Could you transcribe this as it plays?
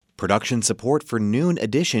Production support for Noon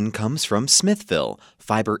Edition comes from Smithville,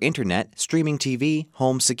 fiber internet, streaming TV,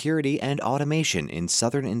 home security, and automation in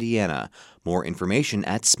southern Indiana. More information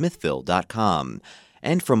at smithville.com.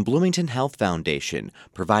 And from Bloomington Health Foundation,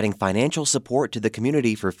 providing financial support to the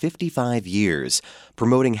community for 55 years,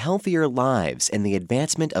 promoting healthier lives and the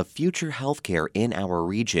advancement of future healthcare in our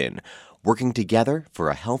region. Working together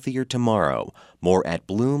for a healthier tomorrow. More at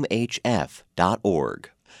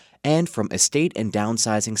bloomhf.org. And from Estate and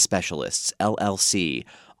Downsizing Specialists, LLC,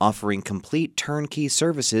 offering complete turnkey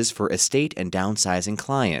services for estate and downsizing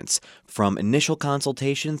clients, from initial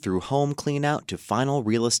consultation through home cleanout to final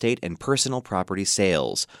real estate and personal property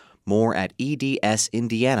sales. More at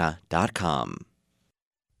edsindiana.com.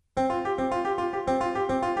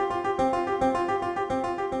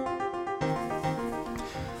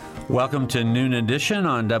 Welcome to Noon Edition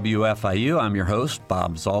on WFIU. I'm your host,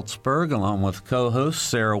 Bob Zaltsberg, along with co-host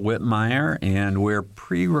Sarah Whitmire, and we're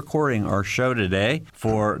pre-recording our show today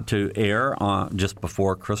to air just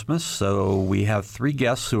before Christmas. So we have three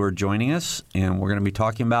guests who are joining us, and we're going to be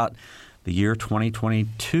talking about the year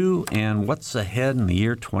 2022 and what's ahead in the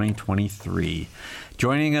year 2023.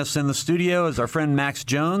 Joining us in the studio is our friend Max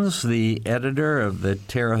Jones, the editor of the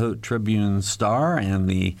Terre Haute Tribune-Star and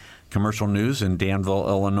the Commercial News in Danville,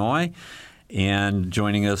 Illinois. And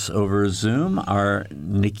joining us over Zoom are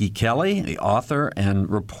Nikki Kelly, the author and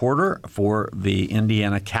reporter for the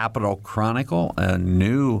Indiana Capitol Chronicle, a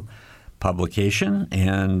new publication,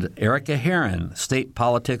 and Erica Herron, state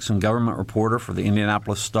politics and government reporter for the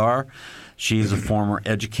Indianapolis Star. She's a former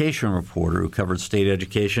education reporter who covered state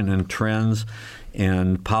education and trends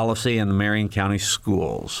and policy in the Marion County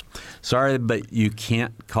schools. Sorry, but you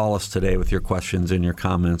can't call us today with your questions and your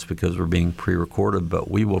comments because we're being pre-recorded,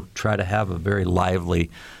 but we will try to have a very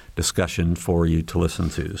lively discussion for you to listen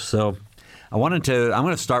to. So I'm going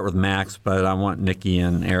to start with Max, but I want Nikki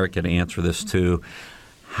and Erica to answer this too.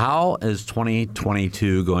 How is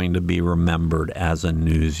 2022 going to be remembered as a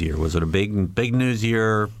news year? Was it a big news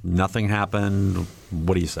year? Nothing happened?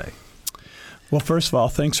 What do you say? Well, first of all,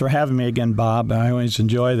 thanks for having me again, Bob. I always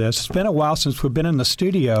enjoy this. It's been a while since we've been in the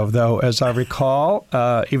studio, though, as I recall,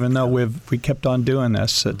 even though we kept on doing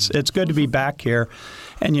this. It's good to be back here.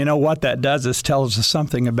 And you know what that does is tells us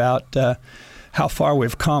something about how far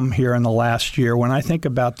we've come here in the last year. When I think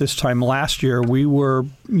about this time last year, we were,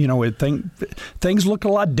 things look a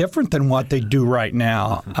lot different than what they do right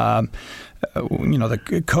now.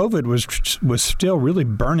 The COVID was still really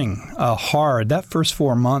burning hard. That first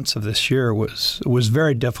 4 months of this year was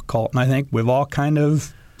very difficult, and I think we've all kind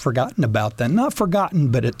of forgotten about that. Not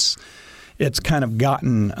forgotten, but it's kind of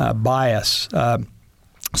gotten by us.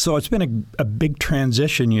 So it's been a big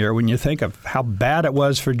transition year when you think of how bad it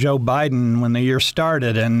was for Joe Biden when the year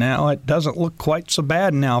started, and now it doesn't look quite so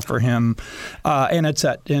bad now for him. And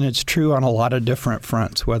it's true on a lot of different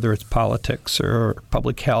fronts, whether it's politics or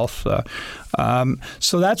public health.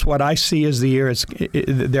 So that's what I see as the year.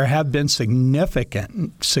 There have been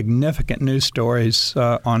significant news stories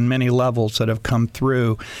on many levels that have come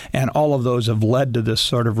through, and all of those have led to this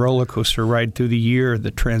sort of roller coaster ride through the year,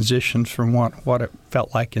 the transitions from what it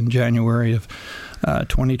felt like in January of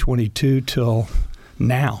 2022 till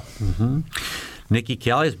now. Mm-hmm. Nikki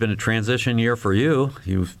Kelly, has been a transition year for you.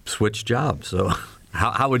 You've switched jobs. So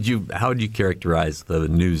how would you characterize the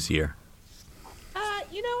news year? I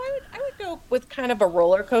would go with kind of a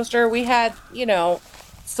roller coaster. We had,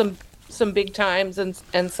 some big times and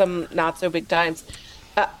some not so big times.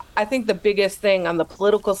 I think the biggest thing on the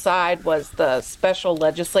political side was the special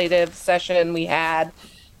legislative session we had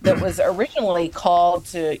that was originally called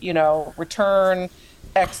to, return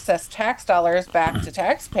excess tax dollars back to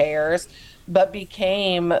taxpayers, but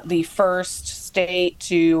became the first state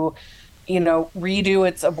to, redo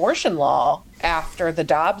its abortion law after the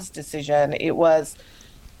Dobbs decision. It was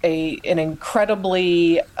an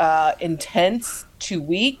incredibly intense 2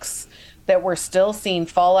 weeks that we're still seeing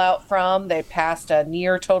fallout from. They passed a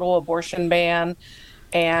near total abortion ban,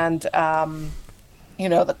 and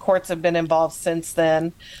the courts have been involved since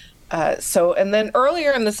then. And then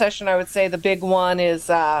earlier in the session, I would say the big one is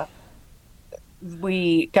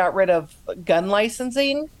we got rid of gun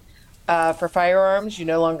licensing for firearms. You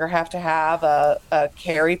no longer have to have a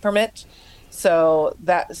carry permit. So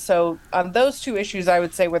on those two issues, I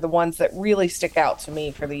would say were the ones that really stick out to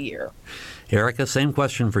me for the year. Erica, same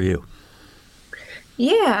question for you.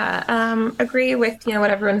 Yeah, agree with what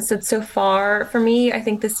everyone said so far. For me, I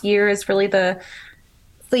think this year is really the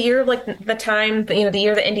year of the time, the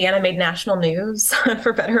year that Indiana made national news,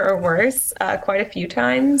 for better or worse, quite a few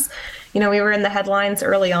times. We were in the headlines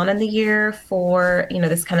early on in the year for,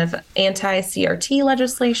 this kind of anti-CRT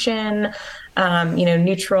legislation.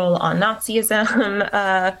 neutral on Nazism,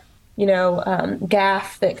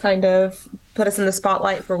 gaffe that kind of put us in the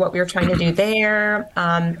spotlight for what we were trying to do there.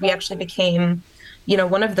 We actually became,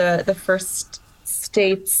 one of the first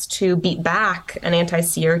states to beat back an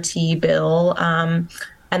anti-CRT bill. And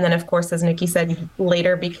then, of course, as Nikki said,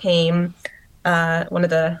 later became one of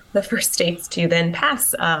the first states to then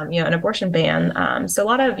pass, an abortion ban. So a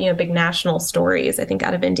lot of, big national stories, I think,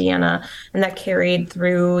 out of Indiana, and that carried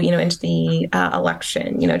through, into the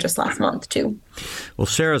election, just last month, too. Well,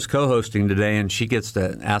 Sarah's co-hosting today, and she gets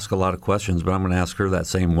to ask a lot of questions, but I'm going to ask her that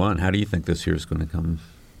same one. How do you think this year is going to come?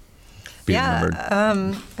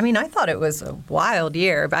 I thought it was a wild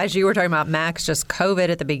year. But as you were talking about, Max, just COVID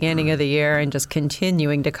at the beginning of the year and just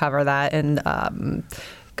continuing to cover that and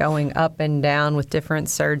going up and down with different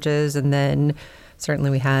surges. And then certainly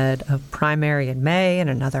we had a primary in May and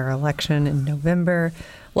another election in November.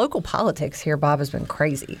 Local politics here, Bob, has been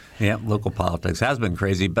crazy. Yeah, local politics has been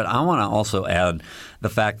crazy. But I want to also add the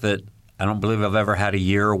fact that I don't believe I've ever had a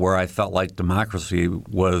year where I felt like democracy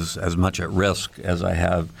was as much at risk as I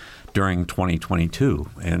have during 2022.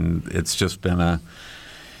 And it's just been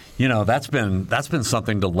that's been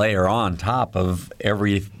something to layer on top of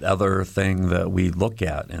every other thing that we look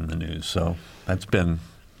at in the news. So that's been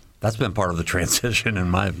part of the transition in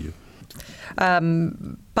my view.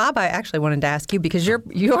 Bob, I actually wanted to ask you because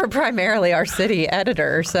you're primarily our city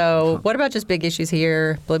editor. So what about just big issues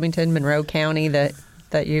here, Bloomington, Monroe County that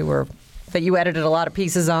you edited a lot of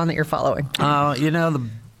pieces on that you're following?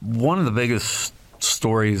 One of the biggest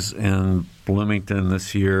stories in Bloomington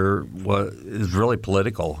this year is really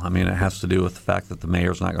political. I mean, it has to do with the fact that the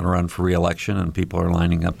mayor's not going to run for re-election, and people are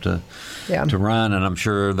lining up to run. And I'm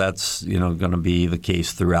sure that's going to be the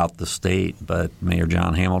case throughout the state. But Mayor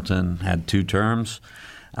John Hamilton had 2 terms.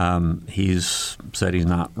 He's said he's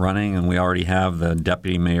not running, and we already have the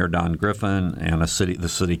deputy mayor Don Griffin and the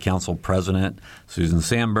city council president Susan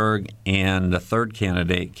Sandberg, and a third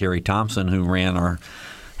candidate Carrie Thompson, who ran our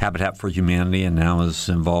Habitat for Humanity and now is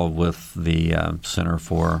involved with the Center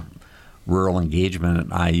for Rural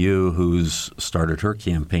Engagement at IU, who's started her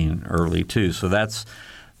campaign early too. So that's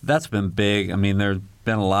been big. I mean, there's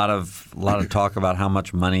been a lot of talk about how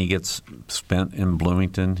much money gets spent in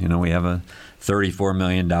Bloomington. We have a $34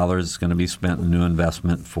 million is going to be spent in new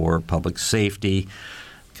investment for public safety.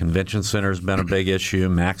 Convention center has been a big issue.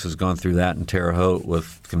 Max has gone through that in Terre Haute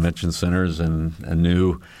with convention centers and a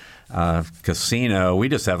new casino. We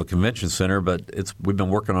just have a convention center, but we've been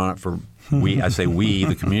working on it for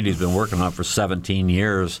the community's been working on it for 17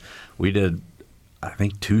 years. We did, I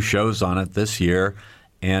think, 2 shows on it this year,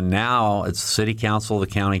 and now it's the city council, the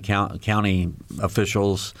county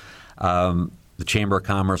officials, the Chamber of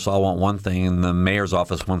Commerce all want one thing, and the mayor's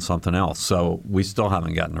office wants something else. So we still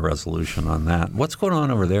haven't gotten a resolution on that. What's going on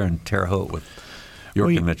over there in Terre Haute with your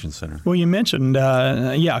convention center? Well, you mentioned,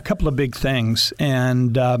 a couple of big things.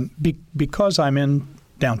 And because I'm in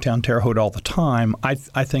downtown Terre Haute all the time, I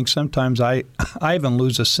think sometimes I even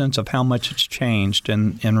lose a sense of how much it's changed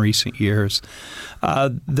in recent years.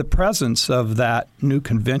 The presence of that new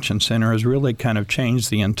convention center has really kind of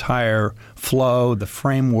changed the entire flow, the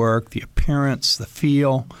framework, the appearance, the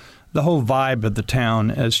feel. The whole vibe of the town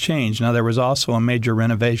has changed. Now, there was also a major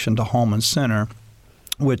renovation to Holman Center,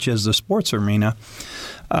 which is the sports arena.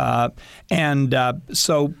 So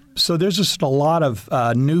there's just a lot of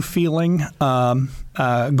new feeling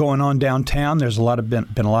going on downtown. There's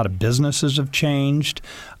been a lot of businesses have changed.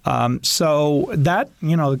 So that,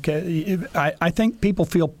 I think people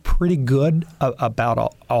feel pretty good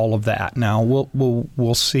about all of that. Now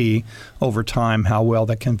we'll see over time how well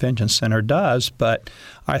the convention center does, but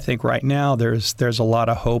I think right now there's a lot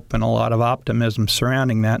of hope and a lot of optimism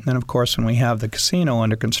surrounding that. And then, of course, when we have the casino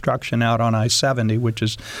under construction out on I-70, which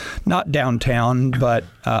is not downtown but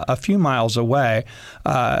a few miles away,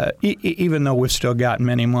 even though we've still got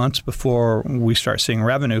many months before we start seeing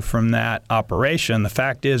revenue from that operation, the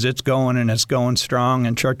fact is it's going and it's going strong,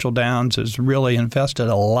 and Churchill Downs has really invested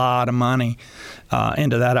a lot of money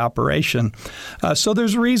into that operation. So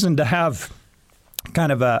there's reason to have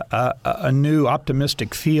kind of a new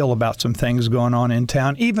optimistic feel about some things going on in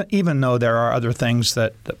town, even though there are other things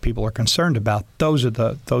that people are concerned about. Those are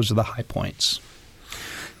the high points.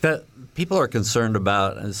 That people are concerned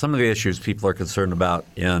about, some of the issues people are concerned about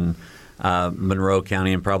in Monroe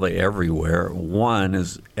County and probably everywhere. One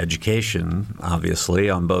is education,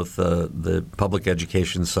 obviously, on both the public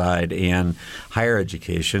education side and higher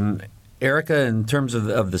education. Erica, in terms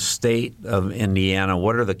of the state of Indiana,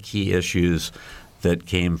 what are the key issues that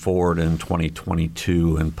came forward in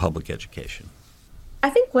 2022 in public education? I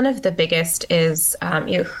think one of the biggest is,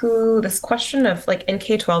 who this question of like in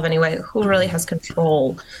K-12 anyway, who really has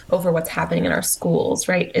control over what's happening in our schools,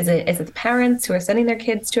 right? Is it the parents who are sending their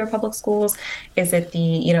kids to our public schools? Is it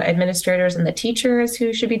the, administrators and the teachers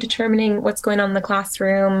who should be determining what's going on in the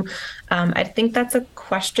classroom? I think that's a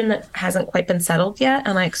question that hasn't quite been settled yet,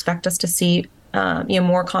 and I expect us to see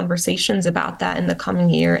more conversations about that in the coming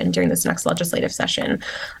year and during this next legislative session.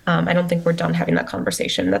 I don't think we're done having that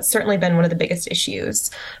conversation. That's certainly been one of the biggest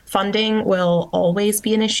issues. Funding will always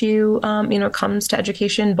be an issue, it comes to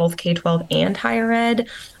education, both K-12 and higher ed.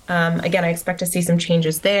 Again, I expect to see some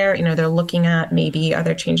changes there. They're looking at maybe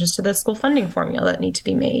other changes to the school funding formula that need to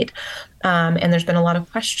be made. And there's been a lot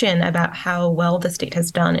of question about how well the state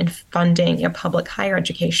has done in funding public higher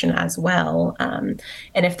education as well. And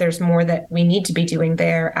if there's more that we need to be doing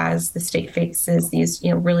there as the state faces these,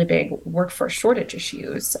 really big workforce shortage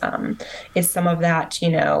issues, is some of that,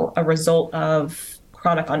 a result of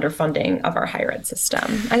chronic underfunding of our higher ed system.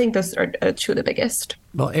 I think those are two of the biggest.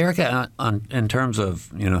 Well, Erica, in terms of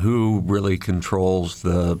who really controls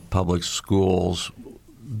the public schools,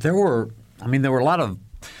 there were a lot of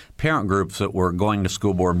parent groups that were going to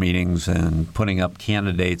school board meetings and putting up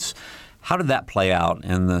candidates. How did that play out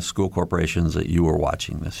in the school corporations that you were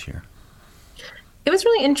watching this year? It was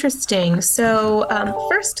really interesting. So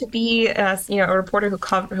first, to be a reporter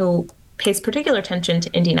who pays particular attention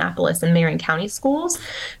to Indianapolis and Marion County schools,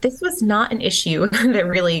 this was not an issue that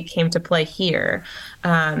really came to play here.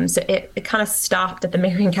 So it kind of stopped at the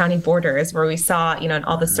Marion County borders, where we saw, in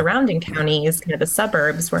all the surrounding counties, kind of the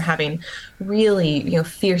suburbs, were having really,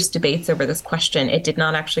 fierce debates over this question. It did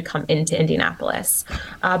not actually come into Indianapolis.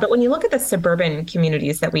 But when you look at the suburban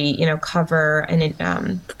communities that we, cover and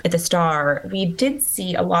at the Star, we did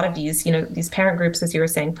see a lot of these parent groups, as you were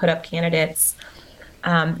saying, put up candidates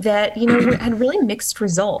that had really mixed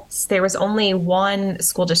results. There was only one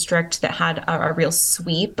school district that had a real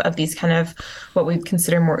sweep of these kind of what we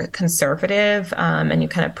consider more conservative and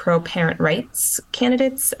kind of pro-parent rights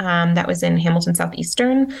candidates. That was in Hamilton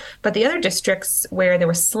Southeastern. But the other districts where there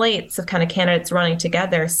were slates of kind of candidates running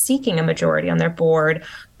together seeking a majority on their board,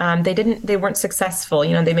 they weren't successful.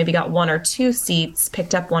 They maybe got one or two seats,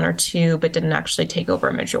 picked up one or two, but didn't actually take over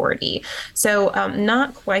a majority. So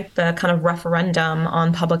not quite the kind of referendum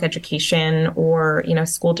on public education or,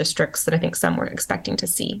 school districts that I think some were expecting to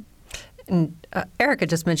see. And Erica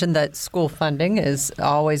just mentioned that school funding is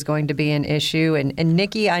always going to be an issue. And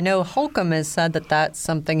Nikki, I know Holcomb has said that that's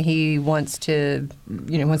something he wants to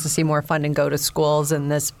see more funding go to schools in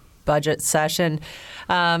this budget session.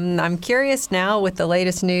 I'm curious now, with the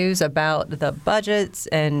latest news about the budgets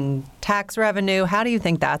and tax revenue, how do you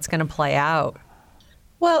think that's going to play out?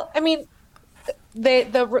 Well,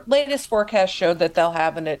 the latest forecast showed that they'll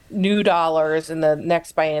have new dollars in the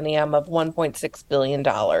next biennium of $1.6 billion.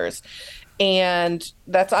 And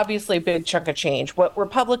that's obviously a big chunk of change. What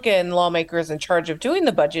Republican lawmakers in charge of doing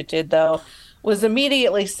the budget did, though, was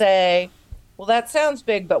immediately say, well, that sounds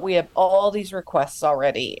big, but we have all these requests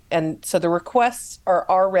already. And so the requests are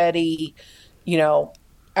already,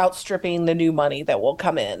 outstripping the new money that will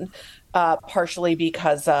come in, partially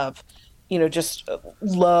because of, just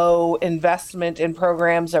low investment in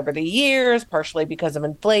programs over the years, partially because of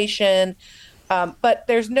inflation. But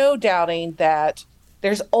there's no doubting that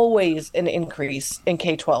there's always an increase in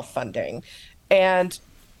K-12 funding. And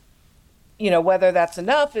whether that's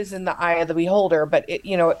enough is in the eye of the beholder, but it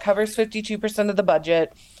covers 52% of the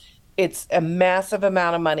budget. It's a massive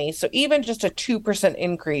amount of money. So even just a 2%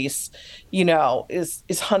 increase,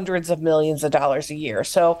 is hundreds of millions of dollars a year.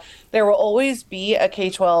 So there will always be a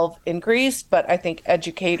K-12 increase, but I think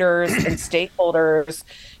educators and stakeholders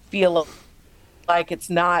feel like it's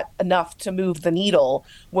not enough to move the needle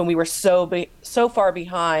when we were so far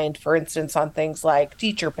behind, for instance, on things like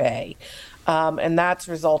teacher pay. And that's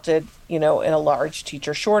resulted, in a large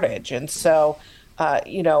teacher shortage. And so,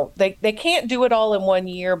 they can't do it all in 1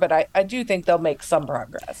 year, but I do think they'll make some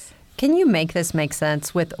progress. Can you make this make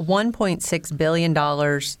sense? With $1.6 billion,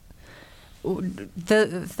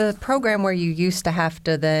 the program where you used to have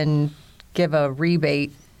to then give a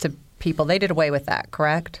rebate to people, they did away with that,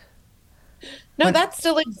 correct? No, that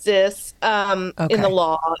still exists in the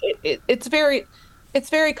law. It's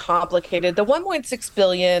very complicated. The $1.6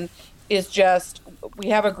 billion is just, we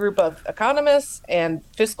have a group of economists and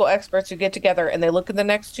fiscal experts who get together and they look at the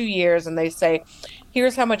next 2 years and they say,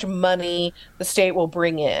 here's how much money the state will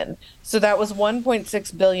bring in. So that was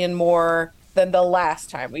 $1.6 billion more than the last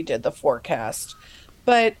time we did the forecast.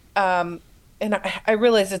 But, and I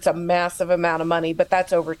realize it's a massive amount of money, but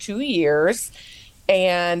that's over 2 years.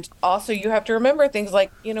 And also you have to remember things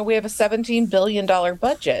like, we have a $17 billion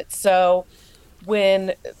budget. So,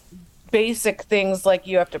 when basic things like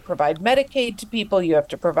you have to provide Medicaid to people, you have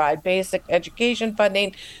to provide basic education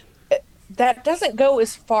funding, that doesn't go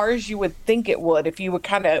as far as you would think it would if you would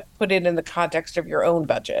kind of put it in the context of your own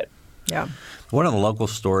budget. Yeah. One of the local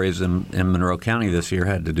stories in Monroe County this year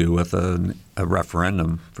had to do with a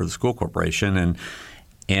referendum for the school corporation,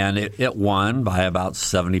 and it won by about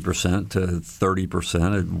 70% to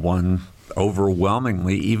 30%. It won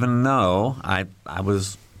overwhelmingly, even though I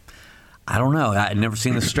don't know. I'd never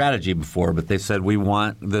seen this strategy before, but they said we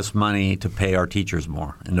want this money to pay our teachers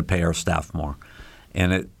more and to pay our staff more,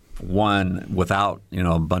 and it won without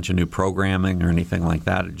a bunch of new programming or anything like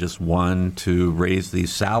that. It just won to raise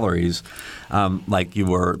these salaries, like you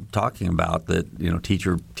were talking about. That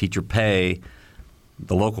teacher pay.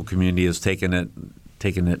 The local community has taken it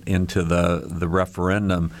into the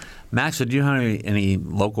referendum. Max, did you have any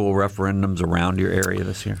local referendums around your area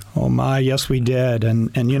this year? Oh my, yes, we did.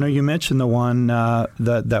 And you mentioned the one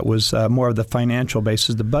that was more of the financial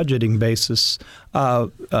basis, the budgeting basis.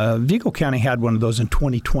 Vigo County had one of those in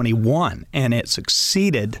 2021, and it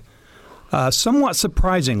succeeded. Somewhat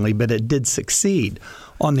surprisingly, but it did succeed.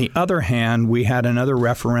 On the other hand, we had another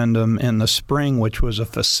referendum in the spring, which was a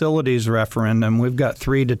facilities referendum. We've got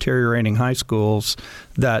 3 deteriorating high schools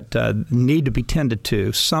that need to be tended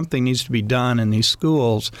to. Something needs to be done in these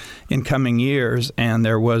schools in coming years, and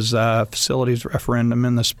there was a facilities referendum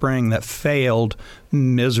in the spring that failed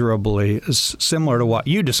miserably, similar to what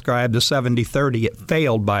you described, the 70-30. It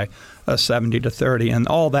failed by 70-30, and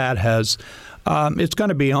all that has it's going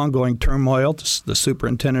to be ongoing turmoil. The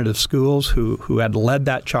superintendent of schools who had led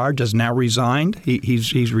that charge has now resigned.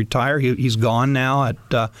 He's retired. He's gone now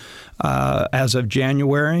as of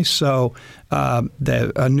January. So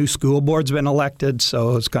a new school board's been elected.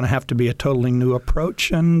 So it's going to have to be a totally new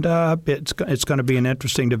approach, and it's going to be an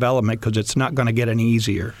interesting development because it's not going to get any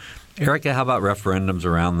easier. Erica, how about referendums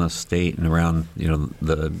around the state and around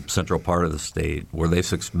the central part of the state? Were they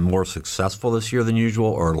more successful this year than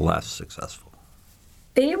usual or less successful?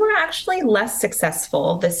 They were actually less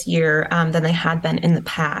successful this year than they had been in the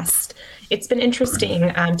past. It's been interesting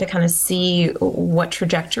to kind of see what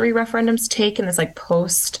trajectory referendums take in this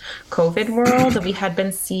post-COVID world. We had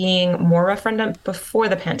been seeing more referendums before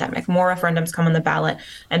the pandemic, more referendums come on the ballot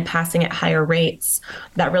and passing at higher rates.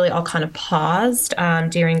 That really all kind of paused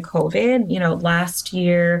during COVID. Last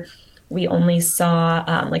year, we only saw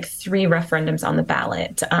 3 referendums on the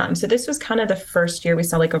ballot. So this was kind of the first year we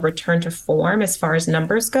saw a return to form as far as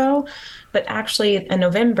numbers go. But actually in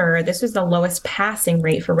November, this was the lowest passing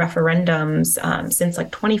rate for referendums since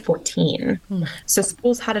 2014. So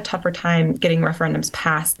schools had a tougher time getting referendums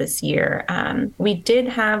passed this year. We did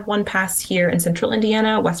have one pass here in central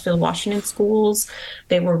Indiana, Westfield Washington schools.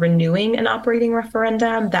 They were renewing an operating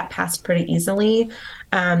referendum that passed pretty easily.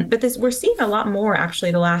 But we're seeing a lot more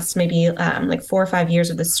actually the last maybe 4 or 5 years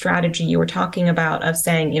of the strategy you were talking about of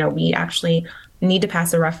saying, we actually need to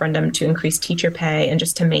pass a referendum to increase teacher pay and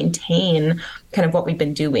just to maintain kind of what we've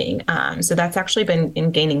been doing. So that's actually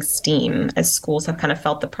been gaining steam as schools have kind of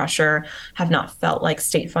felt the pressure, have not felt like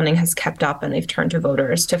state funding has kept up, and they've turned to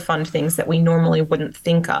voters to fund things that we normally wouldn't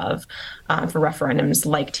think of for referendums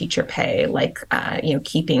like teacher pay,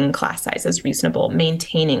 keeping class sizes reasonable,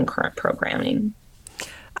 maintaining current programming.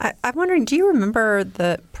 I'm wondering, do you remember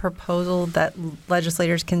the proposal that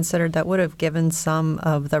legislators considered that would have given some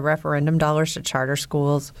of the referendum dollars to charter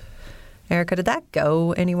schools? Erica, did that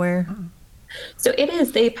go anywhere? So it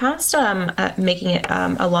is. They passed making it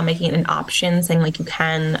a law making it an option, saying you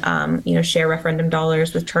can share referendum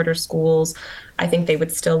dollars with charter schools. I think they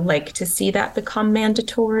would still like to see that become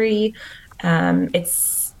mandatory.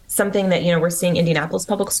 It's something that, we're seeing Indianapolis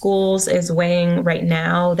Public Schools is weighing right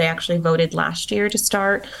now. They actually voted last year to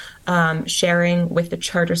start sharing with the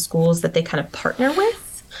charter schools that they kind of partner with.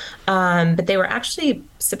 But they were actually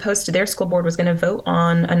supposed to, their school board was going to vote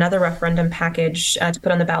on another referendum package to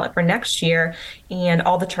put on the ballot for next year. And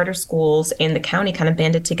all the charter schools in the county kind of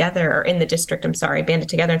banded together, or in the district, banded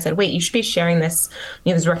together and said, wait, you should be sharing this,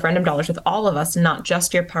 these referendum dollars with all of us, not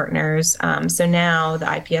just your partners. So now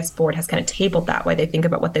the IPS board has kind of tabled that while they think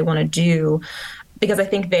about what they want to do, because I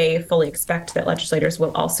think they fully expect that legislators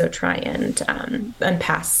will also try and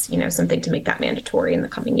pass, something to make that mandatory in the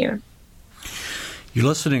coming year. You're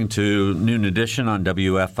listening to Noon Edition on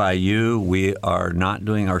WFIU. We are not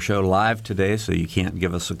doing our show live today, so you can't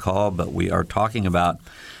give us a call, but we are talking about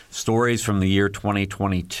stories from the year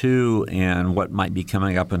 2022 and what might be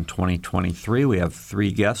coming up in 2023. We have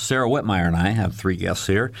 3 guests. Sarah Whitmire and I have 3 guests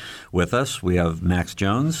here with us. We have Max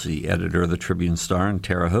Jones, the editor of the Tribune Star in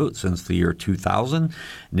Terre Haute since the year 2000.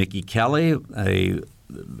 Nikki Kelly, a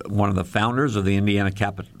one of the founders of the Indiana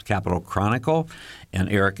Capital Chronicle, and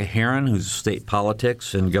Erica Herron, who's state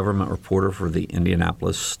politics and government reporter for the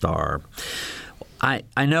Indianapolis Star. I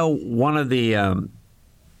know one of the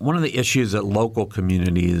issues that local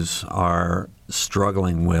communities are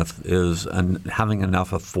struggling with is having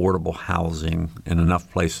enough affordable housing and enough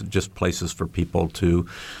places for people to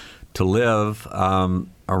live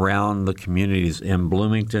around the communities. In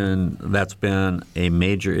Bloomington, that's been a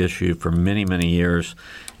major issue for many, many years.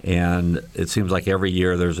 And it seems like every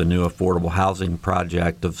year there's a new affordable housing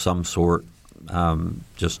project of some sort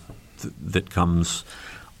that comes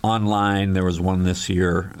online. There was one this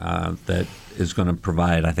year that is going to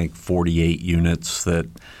provide, I think, 48 units that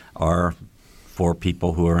are for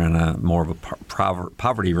people who are in a more of a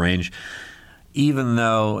poverty range, even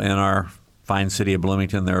though in our fine city of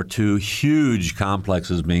Bloomington there are two huge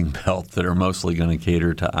complexes being built that are mostly going to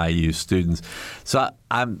cater to IU students. So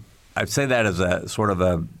I'd say that as a sort of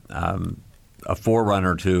a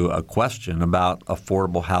forerunner to a question about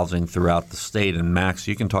affordable housing throughout the state. And Max,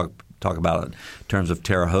 you can talk about it in terms of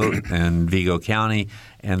Terre Haute and Vigo County,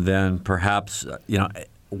 and then perhaps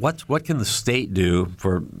what can the state do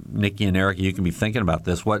for Nikki and Erica? You can be thinking about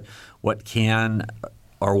this. What can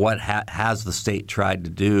or what has the state tried to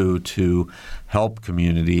do to help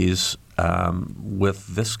communities with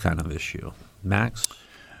this kind of issue? Max?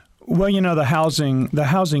 Well, the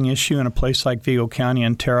housing issue in a place like Vigo County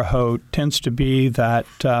and Terre Haute tends to be that,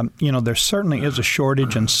 there certainly is a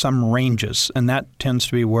shortage in some ranges, and that tends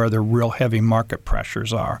to be where the real heavy market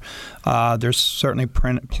pressures are. There's certainly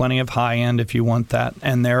plenty of high end if you want that,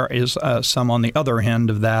 and there is some on the other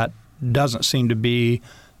end of that. Doesn't seem to be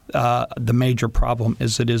the major problem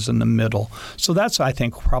as it is in the middle. So that's, I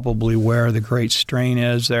think, probably where the great strain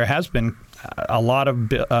is. There has been a lot of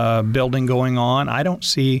building going on. I don't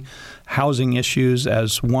see housing issues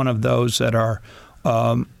as one of those that are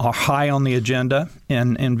high on the agenda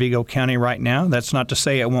in Vigo County right now. That's not to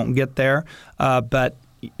say it won't get there, but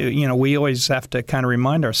we always have to kind of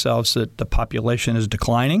remind ourselves that the population is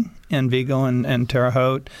declining in Vigo and Terre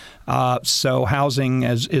Haute. So housing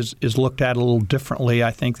is looked at a little differently, I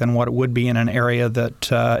think, than what it would be in an area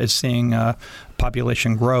that is seeing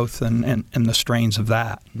population growth and the strains of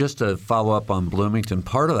that. Just to follow up on Bloomington,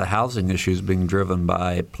 part of the housing issue is being driven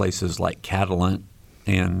by places like Catalent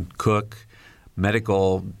and Cook,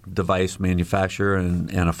 medical device manufacturer and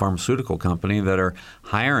a pharmaceutical company that are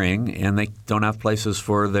hiring, and they don't have places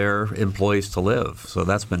for their employees to live. So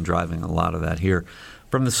that's been driving a lot of that here.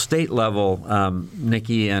 From the state level,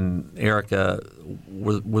 Nikki and Erica,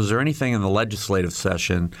 was there anything in the legislative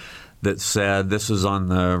session that said this is on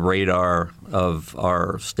the radar of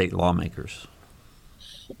our state lawmakers?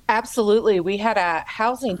 Absolutely. We had a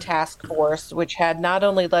housing task force, which had not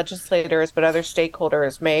only legislators, but other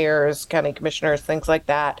stakeholders, mayors, county commissioners, things like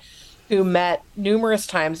that, who met numerous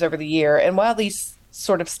times over the year. And while these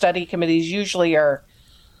sort of study committees usually are,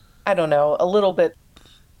 a little bit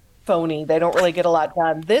phony, they don't really get a lot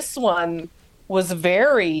done, this one was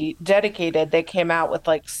very dedicated. They came out with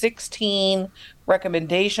like 16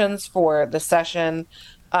 recommendations for the session.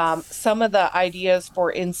 Some of the ideas,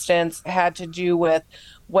 for instance, had to do with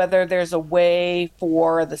whether there's a way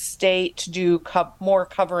for the state to do more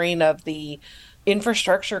covering of the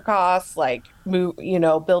infrastructure costs, like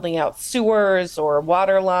building out sewers or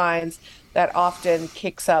water lines. That often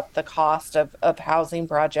kicks up the cost of housing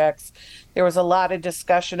projects. There was a lot of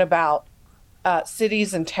discussion about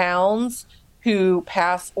cities and towns who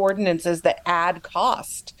pass ordinances that add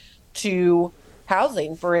cost to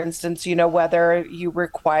housing. For instance, whether you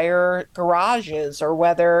require garages or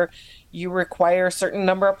whether you require a certain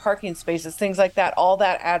number of parking spaces, things like that, all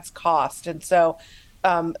that adds cost. And so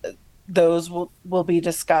those will be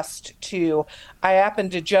discussed too. I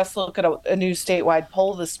happened to just look at a new statewide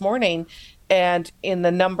poll this morning, and in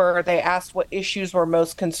the number they asked what issues were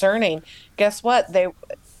most concerning. Guess what?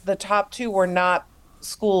 The top two were not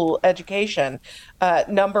school education.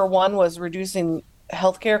 Number one was reducing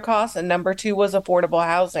healthcare costs, and number two was affordable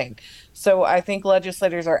housing. So I think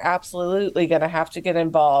legislators are absolutely going to have to get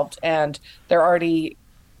involved, and they're already,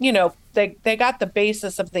 they got the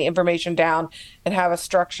basis of the information down and have a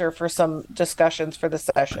structure for some discussions for the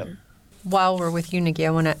session. While we're with you, Nikki,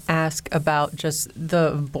 I want to ask about just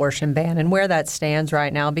the abortion ban and where that stands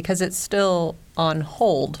right now, because it's still on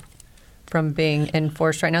hold from being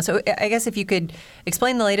enforced right now. So I guess if you could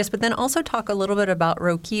explain the latest, but then also talk a little bit about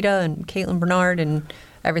Rokita and Caitlin Bernard and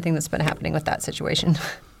everything that's been happening with that situation.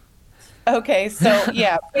 Okay, so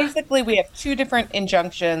basically we have two different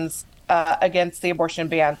injunctions against the abortion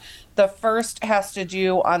ban. The first has to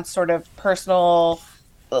do on sort of personal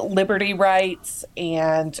liberty rights,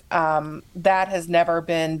 and that has never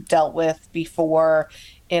been dealt with before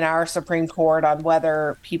in our Supreme Court on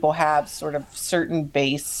whether people have sort of certain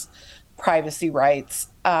base privacy rights.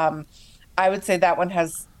 I would say that one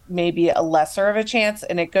has maybe a lesser of a chance,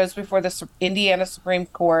 and it goes before the Indiana Supreme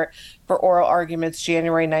Court for oral arguments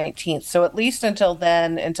January 19th. So at least until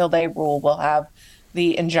then, until they rule, we'll have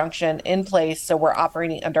the injunction in place. So we're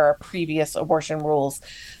operating under our previous abortion rules.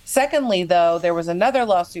 Secondly, though, there was another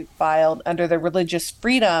lawsuit filed under the religious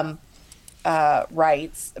freedom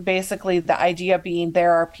rights. Basically, the idea being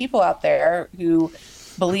there are people out there who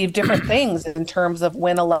believe different things in terms of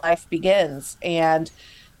when a life begins, and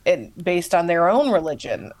based on their own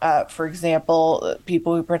religion. For example,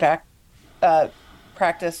 people who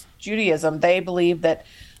practice Judaism, they believe that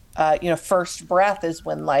first breath is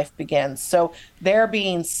when life begins. So they're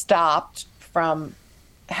being stopped from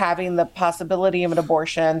having the possibility of an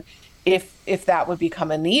abortion if that would become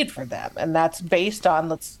a need for them. And that's based on,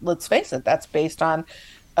 let's face it, that's based on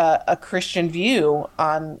a Christian view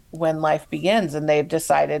on when life begins. And they've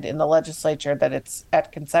decided in the legislature that it's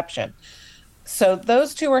at conception. So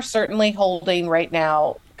those two are certainly holding right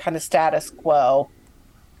now kind of status quo.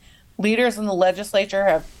 Leaders in the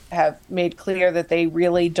legislature have made clear that they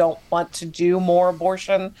really don't want to do more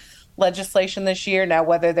abortion legislation this year. Now,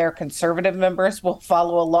 whether their conservative members will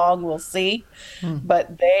follow along, we'll see.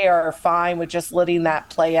 But they are fine with just letting that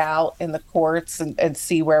play out in the courts and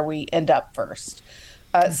see where we end up first.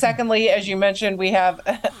 Secondly, as you mentioned, we have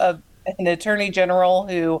an attorney general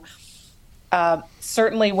who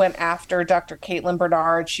certainly went after Dr. Caitlin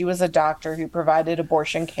Bernard. She was a doctor who provided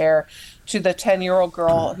abortion care to the 10-year-old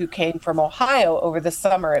girl who came from Ohio over the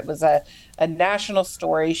summer. It was a national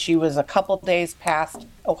story. She was a couple days past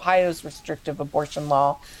Ohio's restrictive abortion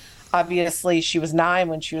law. Obviously, she was 9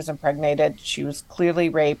 when she was impregnated. She was clearly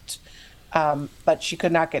raped, but she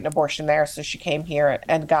could not get an abortion there, so she came here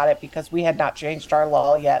and got it because we had not changed our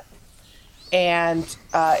law yet. And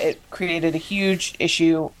it created a huge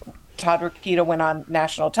issue. Todd Rokita went on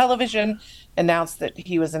national television, announced that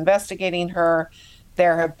he was investigating her.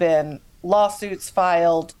 There have been lawsuits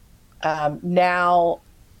filed. Now,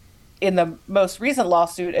 in the most recent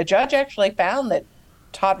lawsuit, a judge actually found that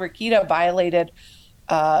Todd Rokita violated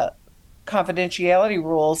confidentiality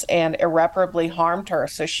rules and irreparably harmed her.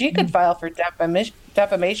 So she could file for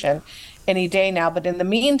defamation any day now. But in the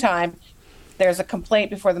meantime, there's a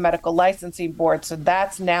complaint before the Medical Licensing Board, so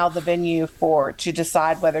that's now the venue to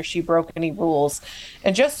decide whether she broke any rules.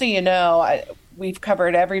 And just so you know, we've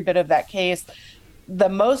covered every bit of that case. The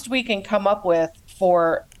most we can come up with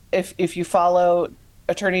for, if you follow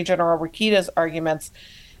Attorney General Rokita's arguments,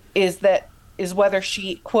 is whether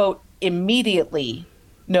she, quote, immediately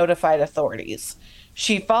notified authorities.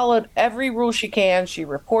 She followed every rule she can. She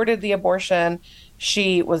reported the abortion.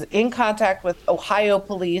 She was in contact with Ohio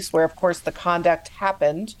police, where, of course, the conduct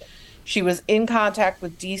happened. She was in contact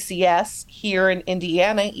with DCS here in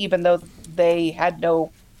Indiana, even though they had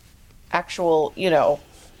no actual,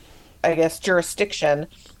 jurisdiction.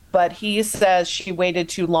 But he says she waited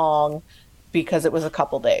too long because it was a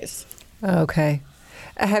couple days. Okay.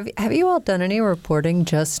 Have you all done any reporting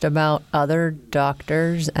just about other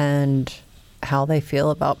doctors and how they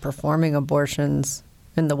feel about performing abortions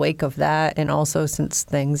in the wake of that, and also since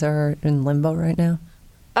things are in limbo right now?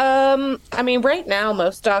 Right now,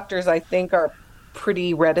 most doctors, I think, are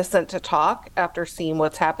pretty reticent to talk after seeing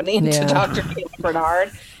what's happening to Dr. Caitlin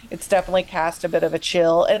Bernard. It's definitely cast a bit of a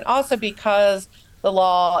chill. And also because the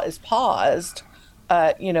law is paused,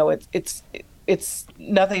 it's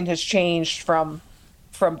nothing has changed from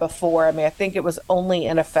before. I think it was only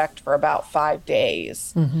in effect for about 5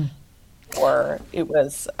 days. Mm-hmm. Or it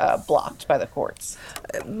was blocked by the courts.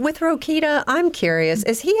 With Rokita, I'm curious,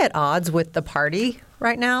 is he at odds with the party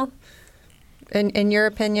right now? In your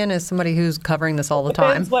opinion, as somebody who's covering this all the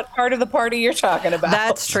time? Depends what part of the party you're talking about.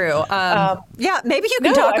 That's true. Maybe you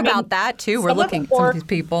can talk about that, too. We're looking at some of these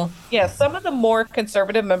people. Yeah, some of the more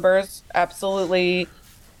conservative members absolutely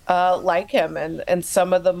like him. And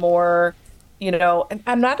some of the more, and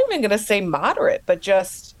I'm not even going to say moderate, but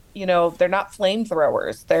just, they're not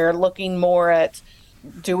flamethrowers. They're looking more at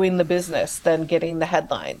doing the business than getting the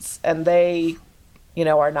headlines. And they,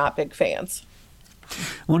 are not big fans.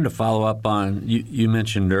 I wanted to follow up on, you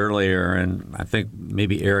mentioned earlier, and I think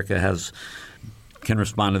maybe Erica can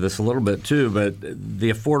respond to this a little bit too, but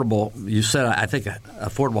you said, I think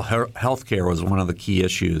affordable health care was one of the key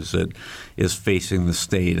issues that is facing the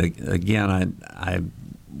state. Again, I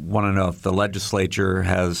want to know if the legislature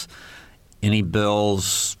has any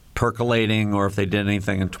bills percolating, or if they did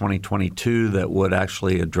anything in 2022 that would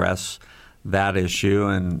actually address that issue.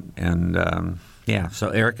 And Yeah. So,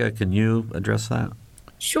 Erica, can you address that?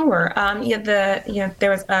 Sure. Yeah.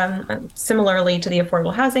 There was similarly to the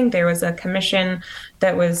affordable housing, there was a commission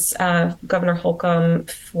that was Governor Holcomb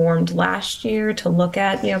formed last year to look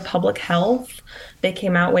at public health. They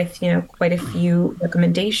came out with quite a few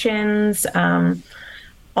recommendations.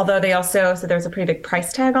 Although they also, so there's a pretty big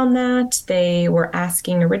price tag on that. They were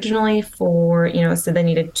asking originally for, so they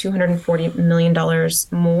needed $240 million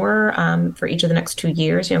more for each of the next 2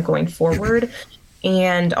 years, going forward.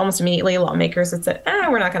 And almost immediately lawmakers had said,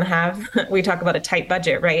 we're not going to have, we talk about a tight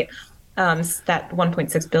budget, right? That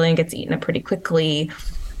 $1.6 billion gets eaten up pretty quickly.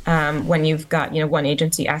 When you've got, one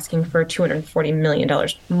agency asking for $240 million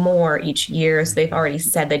more each year. So they've already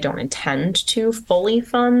said they don't intend to fully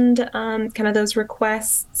fund kind of those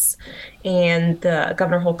requests. And the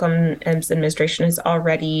Governor Holcomb's administration has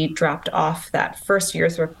already dropped off that first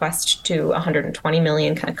year's request to $120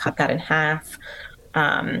 million, kind of cut that in half.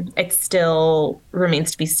 It still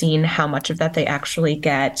remains to be seen how much of that they actually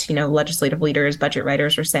get. Legislative leaders, budget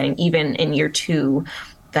writers are saying even in year 2,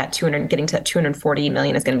 that getting to that $240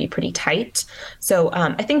 million is going to be pretty tight. So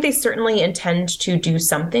I think they certainly intend to do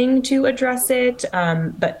something to address it,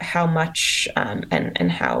 but how much and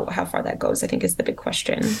how far that goes, I think, is the big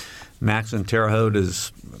question. Max and Terre Haute,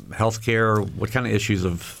 is healthcare, what kind of issues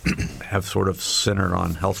have sort of centered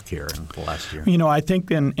on healthcare in the last year? I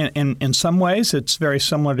think in some ways it's very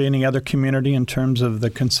similar to any other community in terms of the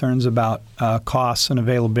concerns about costs and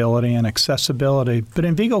availability and accessibility. But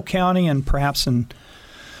in Vigo County and perhaps in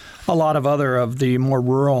a lot of other of the more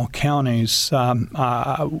rural counties,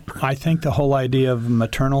 I think the whole idea of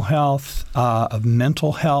maternal health, of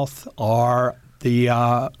mental health are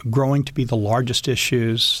growing to be the largest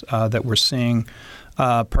issues that we're seeing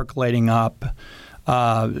percolating up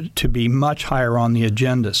to be much higher on the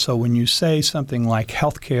agenda. So when you say something like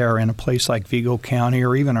healthcare in a place like Vigo County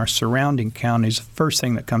or even our surrounding counties, the first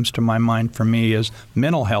thing that comes to my mind for me is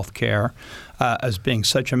mental health care as being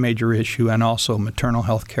such a major issue, and also maternal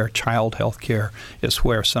health care, child health care is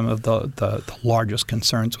where some of the largest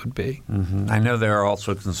concerns would be. Mm-hmm. I know there are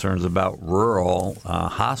also concerns about rural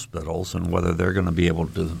hospitals and whether they're going to be able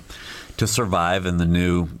to survive in the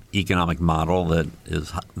new economic model that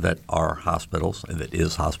is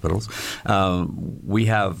hospitals. We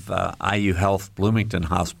have IU Health Bloomington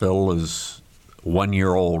Hospital was 1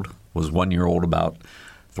 year old about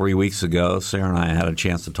 3 weeks ago. Sarah and I had a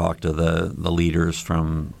chance to talk to the leaders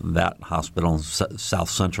from that hospital in South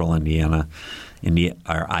Central Indiana,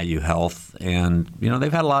 our IU Health, and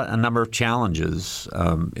they've had a number of challenges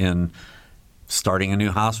in starting a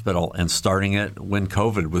new hospital and starting it when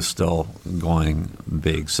COVID was still going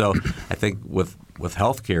big. So I think with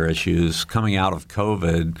healthcare issues coming out of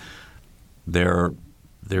COVID,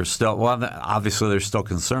 there's still obviously there's still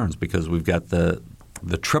concerns because we've got the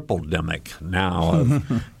triple-demic now of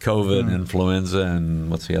COVID, influenza, and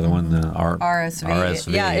what's the other one?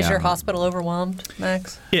 RSV. Yeah, is your hospital overwhelmed,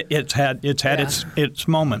 Max? It's had its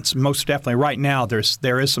moments, most definitely. Right now, there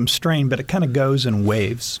is some strain, but it kind of goes in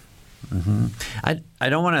waves. Mm-hmm. I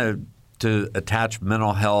don't want to attach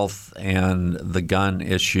mental health and the gun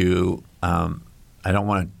issue. I don't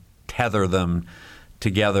want to tether them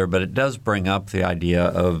together, but it does bring up the idea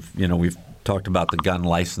of we've talked about the gun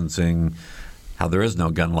licensing. How there is no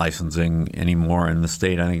gun licensing anymore in the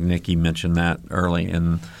state. I think Nikki mentioned that early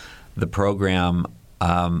in the program.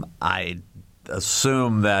 I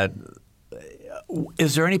assume that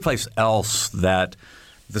is there any place else that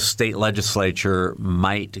the state legislature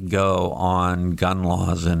might go on gun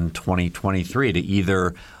laws in 2023 to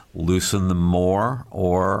either loosen them more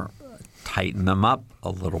or tighten them up a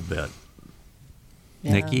little bit?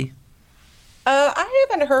 Yeah. Nikki? I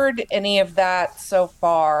haven't heard any of that so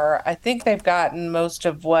far. I think they've gotten most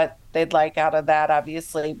of what they'd like out of that,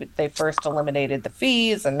 obviously, but they first eliminated the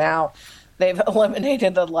fees and now they've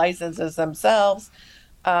eliminated the licenses themselves.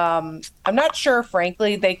 I'm not sure,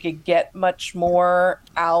 frankly, they could get much more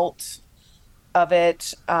out of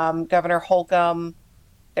it. Governor Holcomb,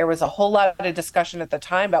 there was a whole lot of discussion at the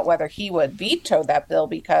time about whether he would veto that bill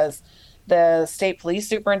because the state police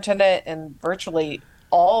superintendent and virtually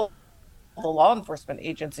all the law enforcement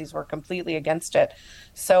agencies were completely against it.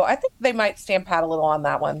 So I think they might stand pat a little on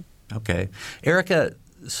that one. Okay. Erica,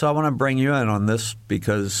 so I want to bring you in on this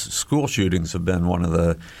because school shootings have been one of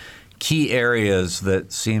the key areas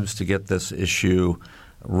that seems to get this issue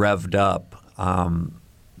revved up.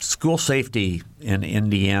 School safety in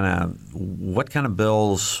Indiana, what kind of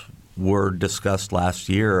bills were discussed last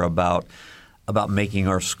year about making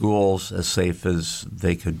our schools as safe as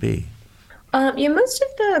they could be? Most of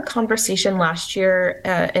the conversation last year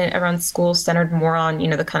around schools centered more on,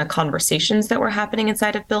 the kind of conversations that were happening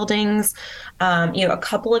inside of buildings. A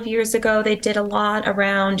couple of years ago, they did a lot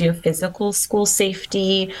around, physical school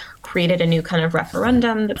safety, created a new kind of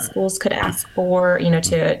referendum that schools could ask for,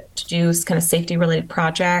 to do kind of safety related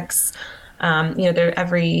projects. I don't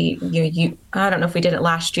know if we did it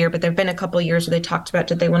last year, but there've been a couple of years where they talked about,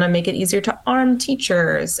 did they want to make it easier to arm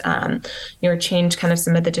teachers, change kind of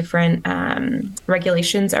some of the different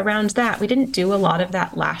regulations around that. We didn't do a lot of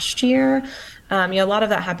that last year. A lot of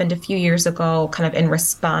that happened a few years ago, kind of in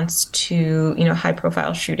response to, high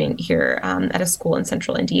profile shooting here at a school in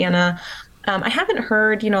central Indiana. I haven't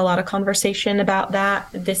heard, a lot of conversation about that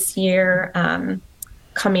this year.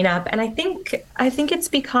 Coming up. And I think it's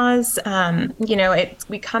because,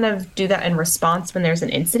 we kind of do that in response when there's an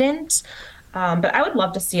incident. But I would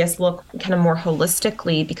love to see us look kind of more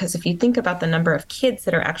holistically, because if you think about the number of kids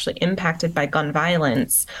that are actually impacted by gun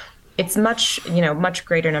violence, it's much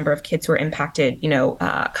greater number of kids who are impacted,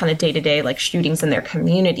 kind of day to day, like shootings in their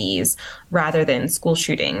communities rather than school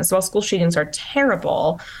shootings. While school shootings are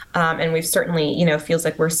terrible, and we've certainly, feels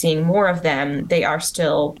like we're seeing more of them, they are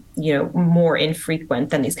still, more infrequent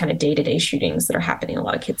than these kind of day to day shootings that are happening in a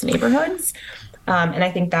lot of kids' neighborhoods. And I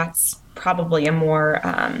think that's probably a more,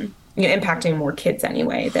 impacting more kids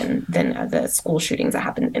anyway than the school shootings that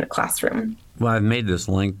happen in a classroom. Well, I've made this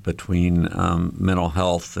link between mental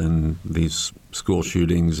health and these school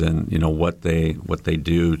shootings, and what they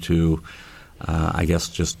do to, I guess,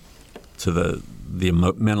 just to the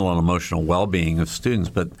mental and emotional well-being of students.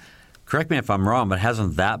 But correct me if I'm wrong, but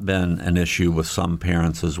hasn't that been an issue with some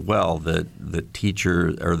parents as well? That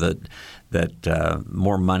teachers or that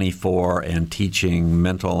more money for and teaching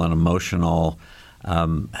mental and emotional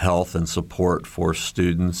health and support for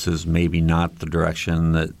students is maybe not the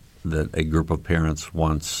direction that a group of parents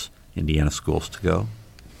wants Indiana schools to go?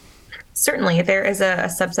 Certainly, there is a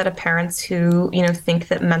subset of parents who, think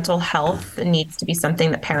that mental health needs to be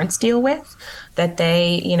something that parents deal with, that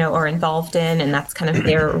they, are involved in, and that's kind of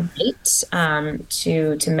their right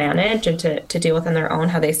to manage and to deal with on their own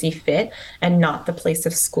how they see fit, and not the place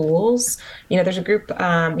of schools. There's a group,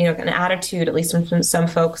 an attitude, at least from some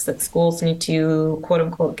folks, that schools need to, quote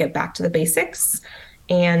unquote, get back to the basics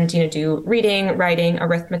and, do reading, writing,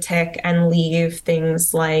 arithmetic, and leave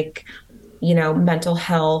things like, mental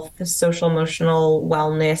health, social emotional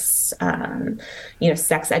wellness,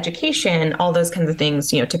 sex education, all those kinds of things,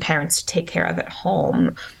 to parents to take care of at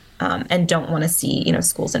home, and don't want to see,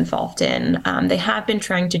 schools involved in. They have been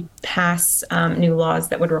trying to pass new laws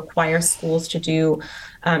that would require schools to do,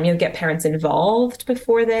 get parents involved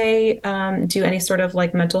before they do any sort of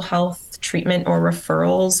like mental health treatment or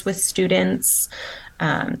referrals with students.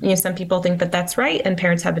 Some people think that that's right, and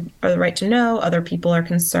parents have the right to know. Other people are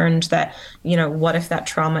concerned that, what if that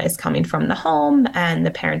trauma is coming from the home and the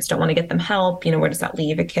parents don't want to get them help? Where does that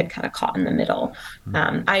leave a kid kind of caught in the middle?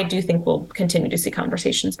 I do think we'll continue to see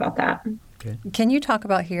conversations about that. Okay. Can you talk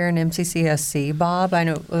about here in MCCSC, Bob? I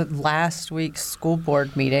know last week's school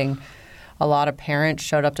board meeting, a lot of parents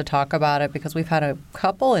showed up to talk about it because we've had a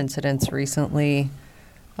couple incidents recently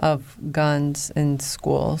of guns in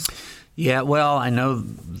schools. Yeah, well,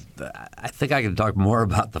 I think I can talk more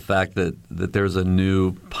about the fact that there's a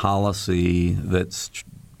new policy that's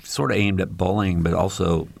sort of aimed at bullying, but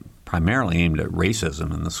also primarily aimed at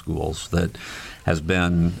racism in the schools that has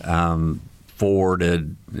been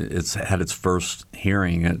forwarded. It's had its first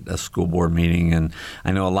hearing at a school board meeting, and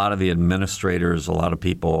I know a lot of the administrators, a lot of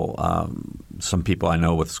people, some people I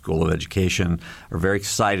know with School of Education are very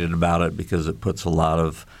excited about it because it puts a lot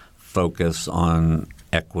of focus on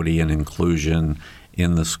equity and inclusion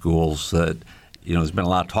in the schools. That there's been a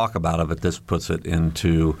lot of talk about it, but this puts it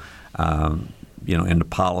into into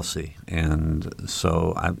policy. And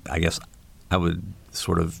so I guess I would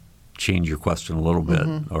sort of change your question a little bit,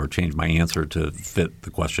 or change my answer to fit the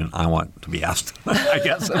question I want to be asked, I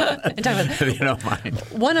guess, if you don't mind.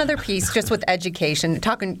 One other piece, just with education,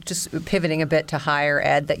 just pivoting a bit to higher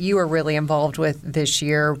ed, that you were really involved with this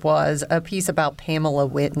year was a piece about Pamela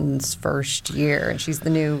Whitten's first year, and she's the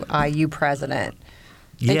new IU president.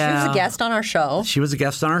 And she was a guest on our show. She was a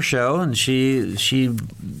guest on our show, and she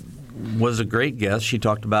was a great guest. She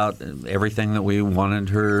talked about everything that we wanted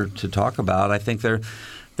her to talk about. I think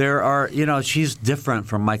there are, she's different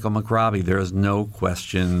from Michael McRobbie. There is no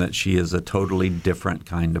question that she is a totally different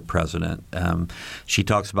kind of president. She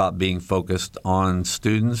talks about being focused on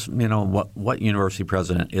students. What university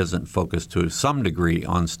president isn't focused to some degree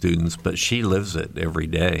on students, but she lives it every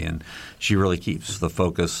day, and she really keeps the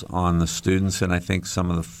focus on the students. And I think some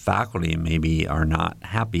of the faculty maybe are not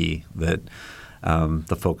happy that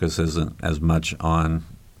the focus isn't as much on,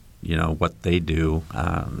 what they do.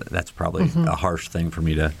 That's probably a harsh thing for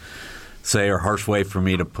me to say, or harsh way for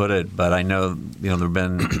me to put it. But I know, there've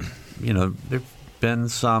been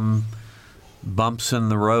some bumps in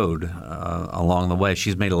the road along the way.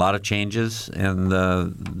 She's made a lot of changes in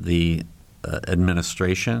the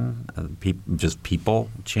administration, people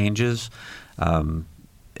changes.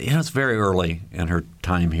 It's very early in her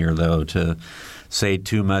time here, though, to say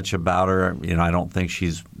too much about her. I don't think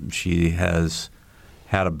she has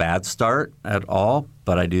had a bad start at all,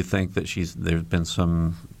 but I do think that there's been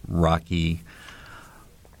some rocky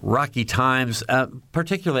times.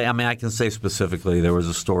 Particularly, I can say specifically, there was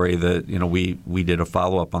a story that we did a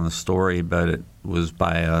follow-up on the story, but it was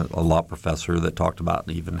by a law professor that talked about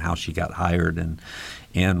even how she got hired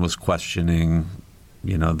and was questioning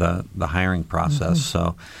the hiring process.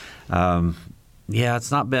 So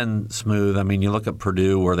it's not been smooth. You look at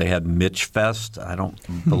Purdue where they had Mitch Fest. I don't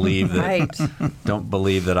believe that. Don't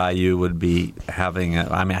believe that IU would be having.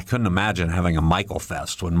 I couldn't imagine having a Michael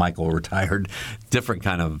Fest when Michael retired. Different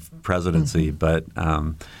kind of presidency, but.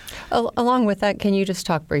 Along with that, can you just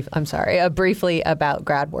talk briefly about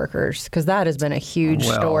grad workers, because that has been a huge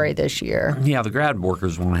story this year. Yeah, the grad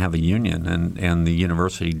workers want to have a union, and the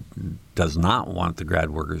university does not want the grad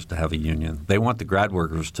workers to have a union. They want the grad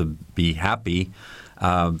workers to be happy.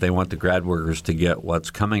 They want the grad workers to get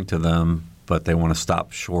what's coming to them, but they want to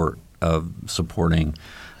stop short of supporting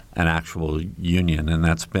an actual union. And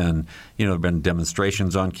that's been, there have been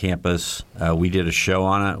demonstrations on campus. We did a show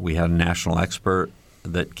on it. We had a national expert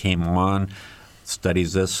that came on,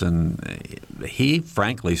 studies this, and he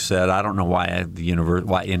frankly said, I don't know why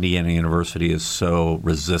why Indiana University is so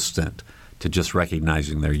resistant to just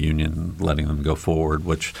recognizing their union and letting them go forward,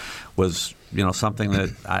 which was something that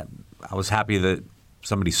I was happy that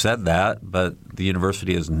somebody said that, but the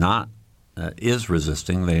university is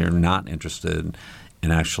resisting. They are not interested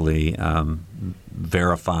in actually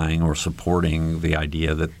verifying or supporting the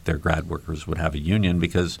idea that their grad workers would have a union,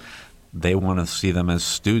 because they want to see them as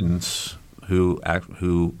students who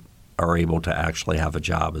are able to actually have a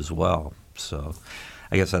job as well. So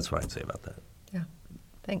I guess that's what I'd say about that. Yeah.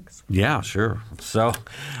 Thanks. Yeah, sure. So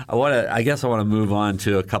I guess I want to move on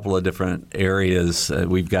to a couple of different areas.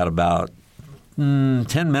 We've got about 10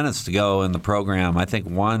 minutes to go in the program. I think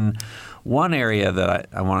one area that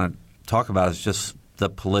I want to talk about is just the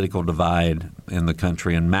political divide in the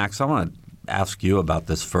country. And Max, I want to ask you about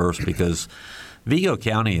this first, because Vigo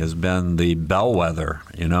County has been the bellwether.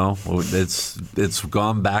 It's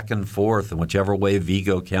gone back and forth, and whichever way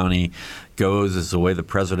Vigo County goes is the way the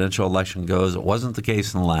presidential election goes. It wasn't the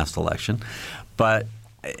case in the last election, but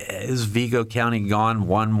is Vigo County gone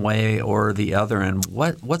one way or the other? And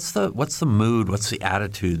what's the mood? What's the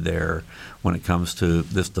attitude there when it comes to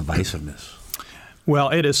this divisiveness? Well,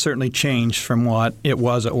 it has certainly changed from what it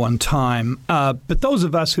was at one time. But those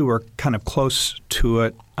of us who were kind of close to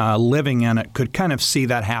it, living in it, could kind of see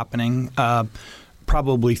that happening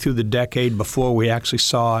probably through the decade before we actually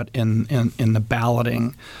saw it in the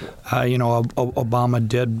balloting. Obama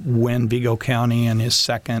did win Vigo County in his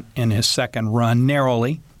second run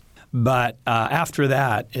narrowly. But after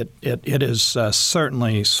that, it has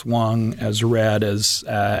certainly swung as red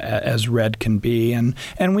as red can be, and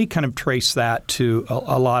we kind of trace that to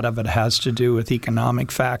a lot of it has to do with economic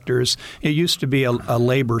factors. It used to be a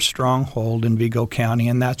labor stronghold in Vigo County,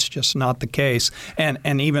 and that's just not the case.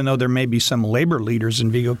 And even though there may be some labor leaders in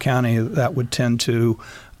Vigo County that would tend to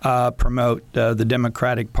promote the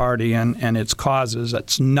Democratic Party and its causes,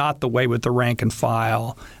 that's not the way with the rank and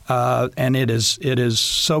file, and it is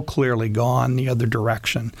so clearly gone the other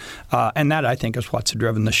direction. And that, I think, is what's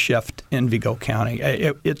driven the shift in Vigo County.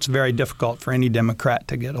 It's very difficult for any Democrat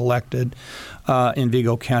to get elected in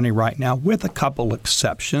Vigo County right now, with a couple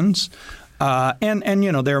exceptions.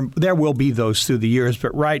 There will be those through the years,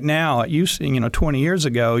 but right now, 20 years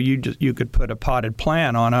ago, you could put a potted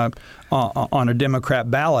plant on a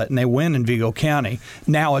Democrat ballot and they win in Vigo County.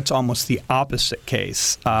 Now it's almost the opposite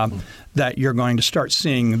case, that you're going to start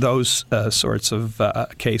seeing those sorts of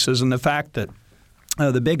cases, and the fact that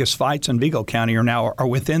the biggest fights in Vigo County are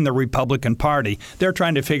within the Republican Party. They're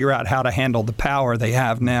trying to figure out how to handle the power they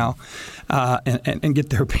have now and get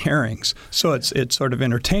their bearings. So it's sort of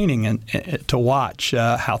entertaining to watch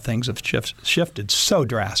how things have shifted so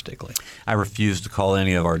drastically. I refuse to call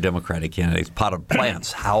any of our Democratic candidates potted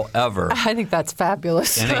plants. However, I think that's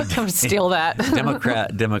fabulous. I'm going to steal that.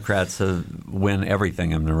 Democrats win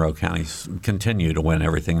everything in Monroe County, continue to win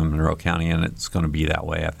everything in Monroe County, and it's going to be that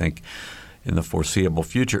way, I think, in the foreseeable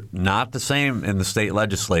future. Not the same in the state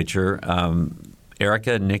legislature.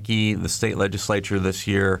 Erica and Nikki, the state legislature this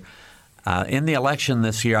year, In the election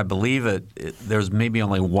this year, I believe there's maybe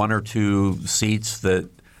only one or two seats that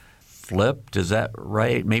flipped. Is that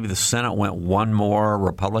right? Maybe the Senate went one more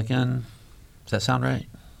Republican. Does that sound right?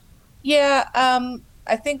 Yeah,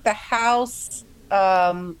 I think the House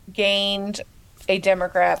gained a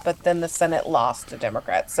Democrat, but then the Senate lost a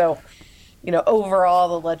Democrat. So, overall,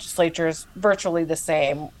 the legislature is virtually the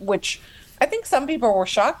same, which I think some people were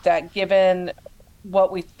shocked at, given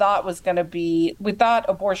what we thought was going to be. We thought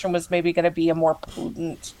abortion was maybe going to be a more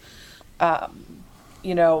potent,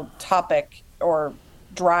 topic or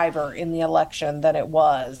driver in the election than it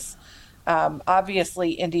was.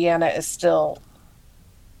 Obviously, Indiana is still,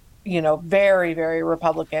 very, very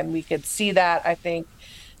Republican. We could see that, I think,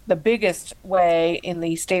 the biggest way in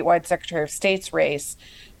the statewide Secretary of State's race,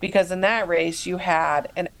 because in that race you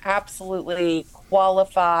had an absolutely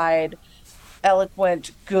qualified,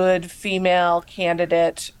 eloquent, good female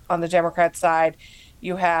candidate on the Democrat side.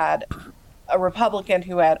 You had a Republican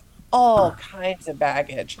who had all kinds of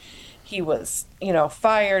baggage. He was,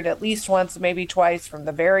 fired at least once, maybe twice from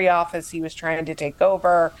the very office he was trying to take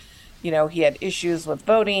over. He had issues with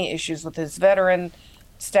voting, issues with his veteran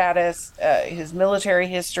status, his military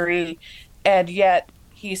history, and yet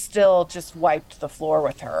he still just wiped the floor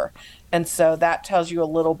with her. And so that tells you a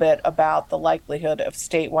little bit about the likelihood of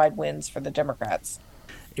statewide wins for the Democrats.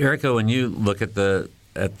 Erica, when you look at the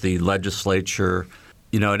legislature,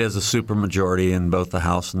 it is a supermajority in both the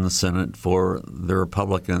House and the Senate for the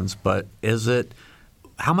Republicans, but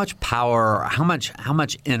how much power, how much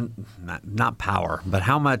input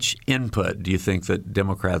do you think that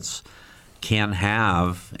Democrats can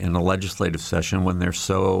have in a legislative session when they're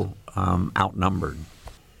so outnumbered?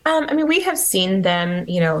 We have seen them,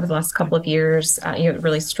 over the last couple of years,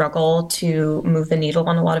 really struggle to move the needle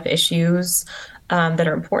on a lot of issues that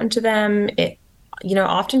are important to them. It,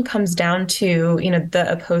 often comes down to,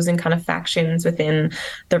 the opposing kind of factions within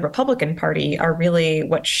the Republican Party are really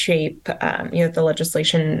what shape, the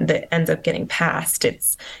legislation that ends up getting passed.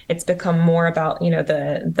 It's become more about,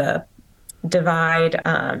 the divide,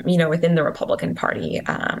 within the Republican Party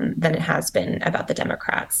than it has been about the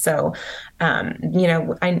Democrats. So,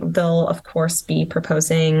 they'll, of course, be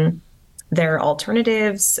proposing their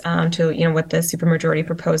alternatives to, what the supermajority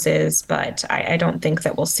proposes, but I don't think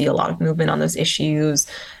that we'll see a lot of movement on those issues.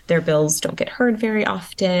 Their bills don't get heard very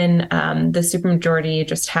often. The supermajority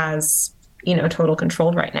just has total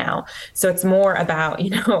control right now. So it's more about,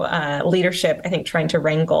 leadership, I think, trying to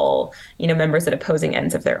wrangle, members at opposing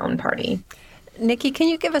ends of their own party. Nikki, can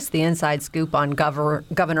you give us the inside scoop on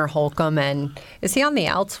Governor Holcomb? And is he on the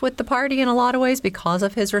outs with the party in a lot of ways because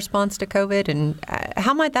of his response to COVID? And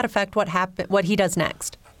how might that affect what he does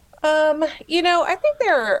next? I think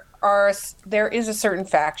there is a certain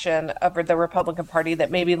faction of the Republican Party that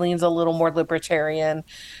maybe leans a little more libertarian,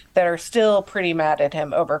 that are still pretty mad at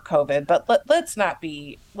him over COVID. But let's not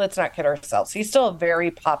kid ourselves. He's still a very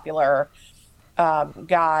popular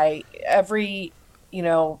guy. Every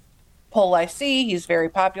poll I see, he's very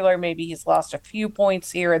popular. Maybe he's lost a few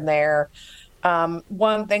points here and there.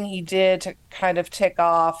 One thing he did to kind of tick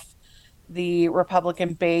off the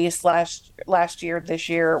Republican base this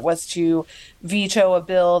year was to veto a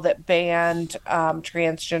bill that banned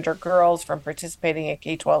transgender girls from participating in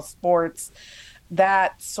K-12 sports.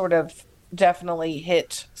 That sort of definitely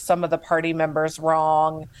hit some of the party members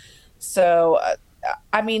wrong. So,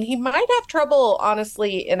 he might have trouble,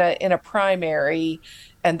 honestly, in a primary,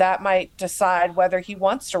 and that might decide whether he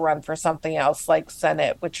wants to run for something else like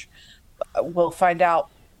Senate, which we'll find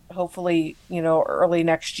out hopefully, early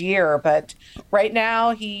next year. But right now,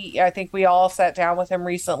 I think we all sat down with him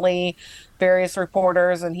recently, various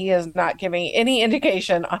reporters, and he is not giving any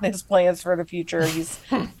indication on his plans for the future. He's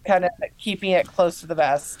kind of keeping it close to the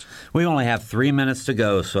vest. We only have 3 minutes to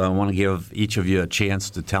go, so I want to give each of you a chance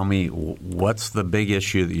to tell me what's the big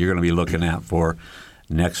issue that you're going to be looking at for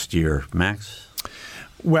next year. Max?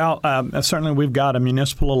 Well, certainly we've got a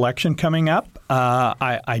municipal election coming up.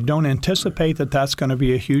 I don't anticipate that that's going to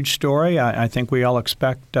be a huge story. I think we all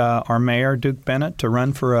expect our mayor, Duke Bennett, to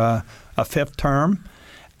run for a fifth term.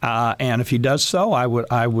 And if he does so, I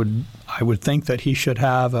would think that he should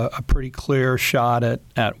have a pretty clear shot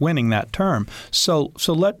at winning that term. So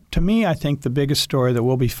to me, I think the biggest story that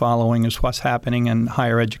we'll be following is what's happening in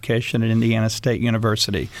higher education at Indiana State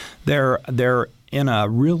University. They're in a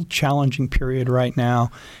real challenging period right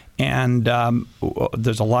now, and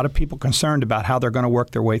there's a lot of people concerned about how they're going to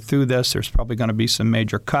work their way through this. There's probably going to be some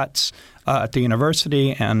major cuts at the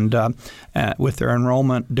university, and with their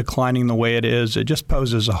enrollment declining the way it is, it just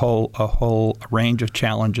poses a whole range of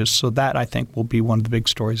challenges. So that, I think, will be one of the big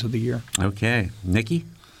stories of the year. Okay. Nikki?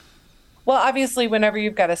 Well, obviously, whenever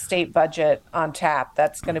you've got a state budget on tap,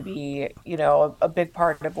 that's going to be, a big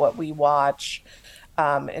part of what we watch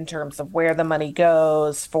in terms of where the money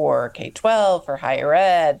goes for K-12, for higher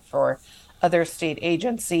ed, for other state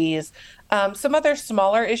agencies. Some other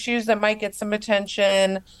smaller issues that might get some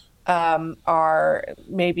attention are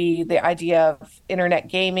maybe the idea of internet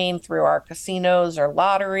gaming through our casinos or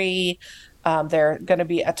lottery. There are going to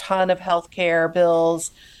be a ton of healthcare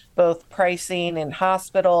bills, both pricing in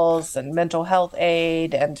hospitals and mental health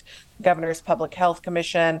aid and Governor's Public Health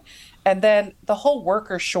Commission. And then the whole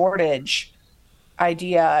worker shortage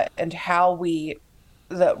idea and how the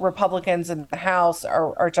Republicans in the House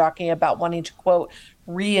are talking about wanting to, quote,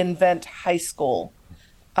 reinvent high school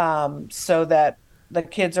so that the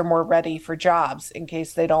kids are more ready for jobs in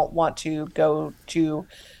case they don't want to go to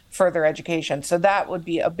further education. So that would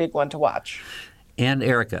be a big one to watch. And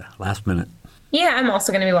Erica, last minute. Yeah, I'm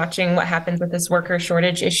also going to be watching what happens with this worker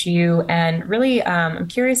shortage issue. And really, I'm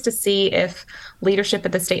curious to see if leadership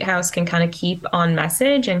at the State House can kind of keep on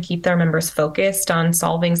message and keep their members focused on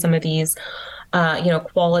solving some of these,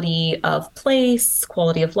 quality of place,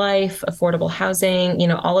 quality of life, affordable housing,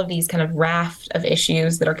 all of these kind of raft of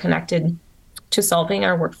issues that are connected to solving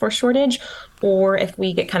our workforce shortage, or if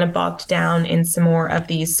we get kind of bogged down in some more of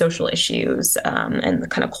these social issues and the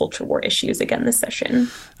kind of culture war issues again this session.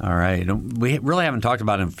 All right. We really haven't talked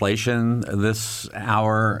about inflation this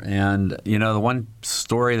hour. And, the one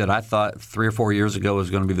story that I thought 3 or 4 years ago was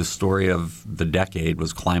going to be the story of the decade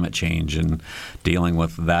was climate change and dealing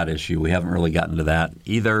with that issue. We haven't really gotten to that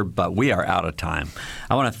either, but we are out of time.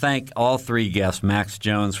 I want to thank all three guests, Max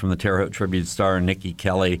Jones from the Terre Haute Tribune-Star, Nikki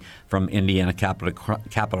Kelly from Indiana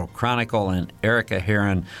Capital Chronicle, and Erica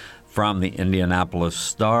Heron from the Indianapolis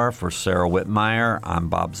Star. For Sarah Whitmire, I'm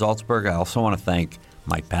Bob Zaltsberg. I also want to thank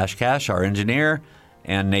Mike Pashkash, our engineer,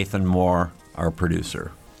 and Nathan Moore, our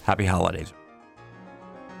producer. Happy holidays.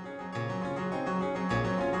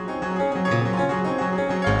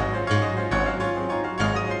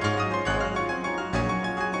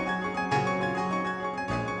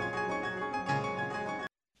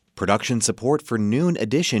 Production support for Noon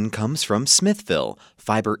Edition comes from Smithville,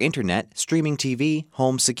 fiber internet, streaming TV,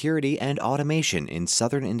 home security, and automation in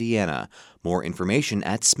southern Indiana. More information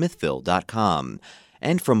at smithville.com.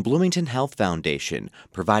 And from Bloomington Health Foundation,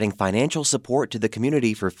 providing financial support to the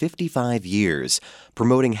community for 55 years,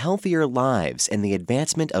 promoting healthier lives and the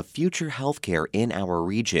advancement of future healthcare in our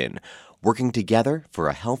region. Working together for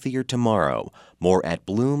a healthier tomorrow. More at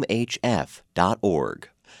bloomhf.org.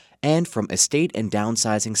 And from Estate and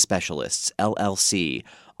Downsizing Specialists, LLC,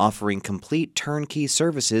 offering complete turnkey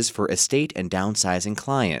services for estate and downsizing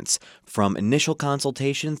clients, from initial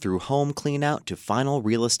consultation through home cleanout to final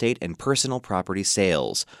real estate and personal property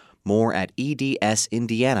sales. More at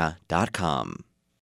edsindiana.com.